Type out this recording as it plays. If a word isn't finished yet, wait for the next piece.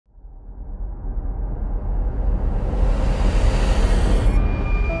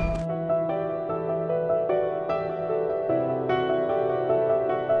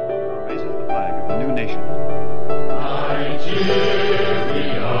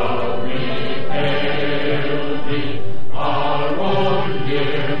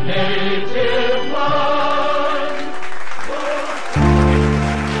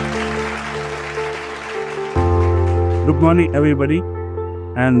Good morning, everybody,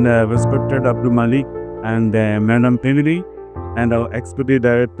 and respected Abdul Malik and Madam Emily, and our executive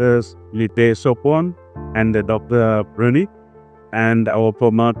directors, Lite Sopon and Dr. Bruni, and our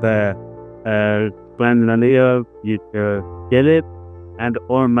former Plan Lania, Caleb, and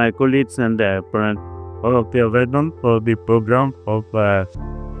all my colleagues and friends. All of you are welcome for the program of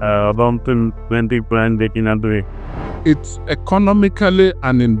ROMSON 20 Plan Dekinadwe. It's economically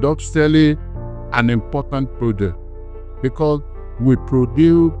and industrially an important project because we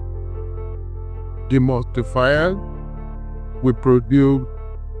produce demultifiers, we produce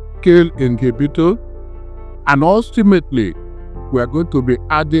scale inhibitors, and ultimately we are going to be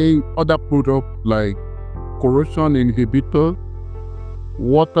adding other products like corrosion inhibitors,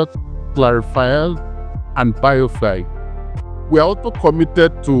 water clarifiers, and biocides. We are also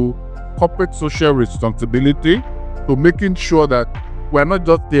committed to corporate social responsibility, to making sure that we're not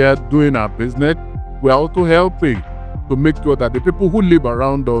just there doing our business, we're also helping to make sure that the people who live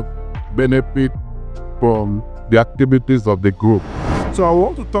around us benefit from the activities of the group. So I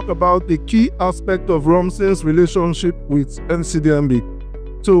want to talk about the key aspect of ROMSON's relationship with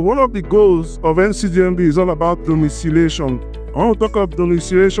NCDMB. So one of the goals of NCDMB is all about domiciliation. When we talk of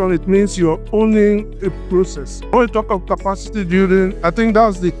domiciliation, it means you're owning a process. When we talk of capacity building, I think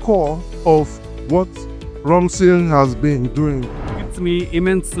that's the core of what ROMSON has been doing. It's me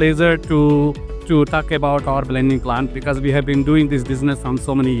immense pleasure to talk about our blending plant because we have been doing this business for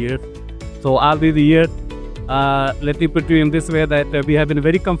so many years. So all these years, let me put you in this way that we have been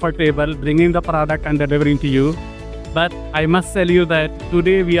very comfortable bringing the product and delivering to you. But I must tell you that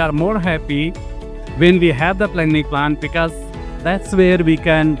today we are more happy when we have the blending plant because that's where we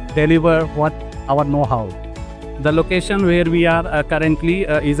can deliver what our know-how. The location where we are currently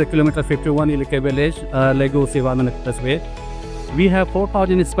is a kilometer 51 Ilike village, Lagos Sivanan Expressway. We have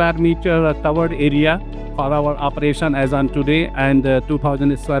 4,000 square meter covered area for our operation as on today and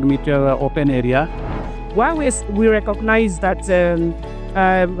 2,000 square meter open area. While we recognize that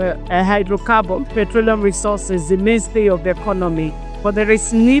hydrocarbon, petroleum resources, the mainstay of the economy, but there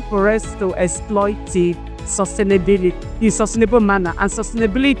is need for us to exploit the sustainability in sustainable manner, and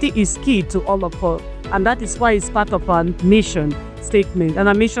sustainability is key to all of us, and that is why it's part of our mission statement. And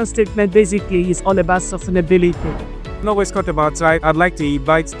our mission statement basically is all about sustainability. No waste cut about time. I'd like to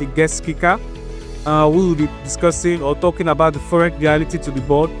invite the guest speaker. We will be discussing or talking about the foreign reality to the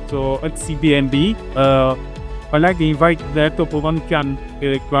board. So at CBNB, I'd like to invite Director Provincial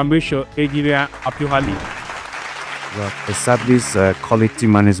Kwambisho Egiria Apuhali. We have established a quality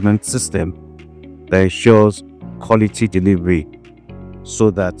management system that ensures quality delivery so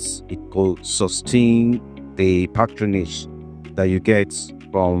that it could sustain the patronage that you get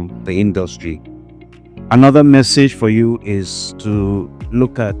from the industry. Another message for you is to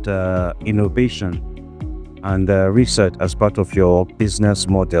look at innovation and research as part of your business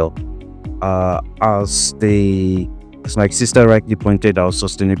model. As my sister rightly pointed out,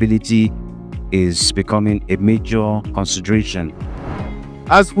 sustainability is becoming a major consideration.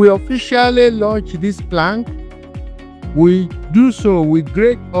 As we officially launch this plant, we do so with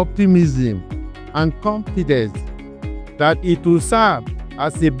great optimism and confidence that it will serve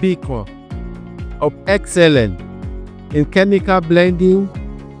as a beacon of excellence in chemical blending,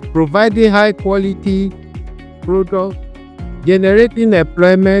 providing high quality products, generating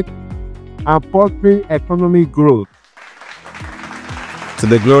employment, and fostering economic growth. To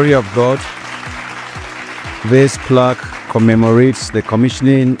the glory of God, this plaque commemorates the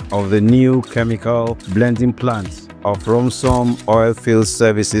commissioning of the new chemical blending plant of ROMSON Oilfield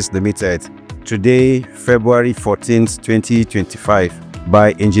Services Limited, today, February 14th, 2025,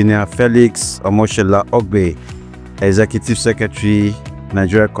 by Engineer Felix Omoshela Ogbe, Executive Secretary,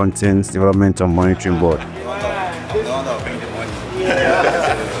 Nigeria Content Development and Monitoring Board.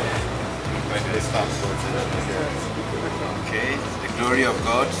 Okay, the glory of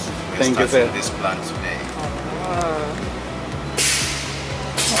God. Thank you, sir. This plant today.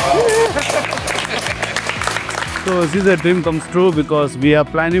 So this is a dream comes true because we are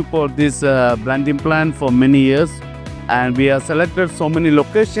planning for this blending plant for many years, and we have selected so many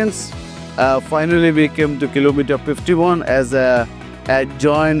locations. Finally, we came to kilometer 51 as a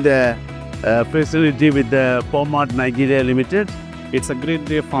joint facility with the Cormart Nigeria Limited. It's a great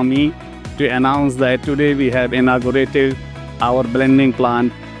day for me to announce that today we have inaugurated our blending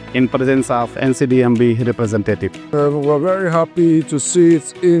plant in presence of NCDMB representative. We're very happy to see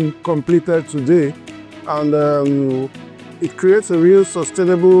it completed today, and it creates a real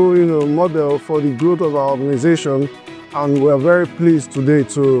sustainable model for the growth of our organization, and we're very pleased today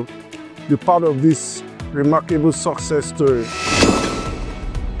to be part of this remarkable success story.